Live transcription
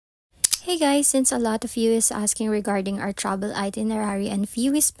Hey guys, since a lot of you is asking regarding our travel itinerary and fee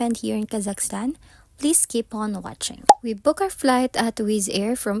we spent here in Kazakhstan, please keep on watching. We book our flight at Wizz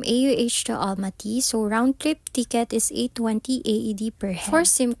Air from AUH to Almaty, so round trip ticket is 820 AED per head. For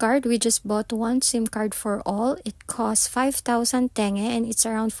SIM card, we just bought one SIM card for all. It costs 5,000 tenge and it's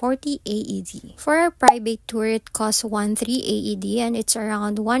around 40 AED. For our private tour, it costs 13 AED and it's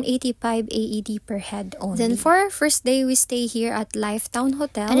around 185 AED per head only. Then for our first day, we stay here at Lifetown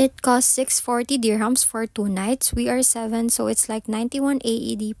Hotel and it costs 640 dirhams for 2 nights. We are 7, so it's like 91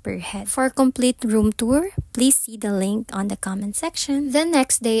 AED per head. For complete room tour, please see the link on the comment section. The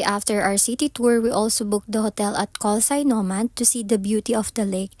next day after our city tour, we also booked the hotel at Kolsai Nomad to see the beauty of the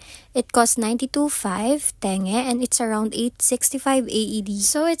lake. It costs 92.5 tenge and it's around 865 AED.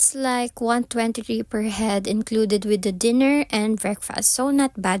 So it's like 123 per head included with the dinner and breakfast. So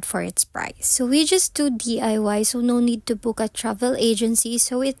not bad for its price. So we just do DIY, so no need to book a travel agency,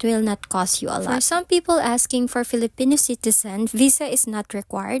 so it will not cost you a lot. For some people asking for Filipino citizen, visa is not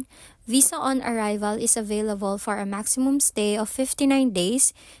required. Visa on arrival is available for a maximum stay of 59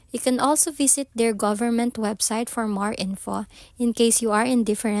 days. You can also visit their government website for more info in case you are in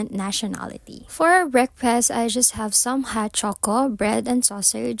different nationality. For our breakfast, I just have some hot choco, bread and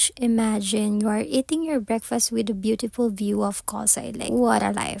sausage. Imagine you are eating your breakfast with a beautiful view of Kolsai Lake. What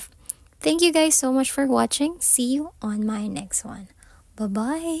a life. Thank you guys so much for watching. See you on my next one.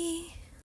 Bye-bye.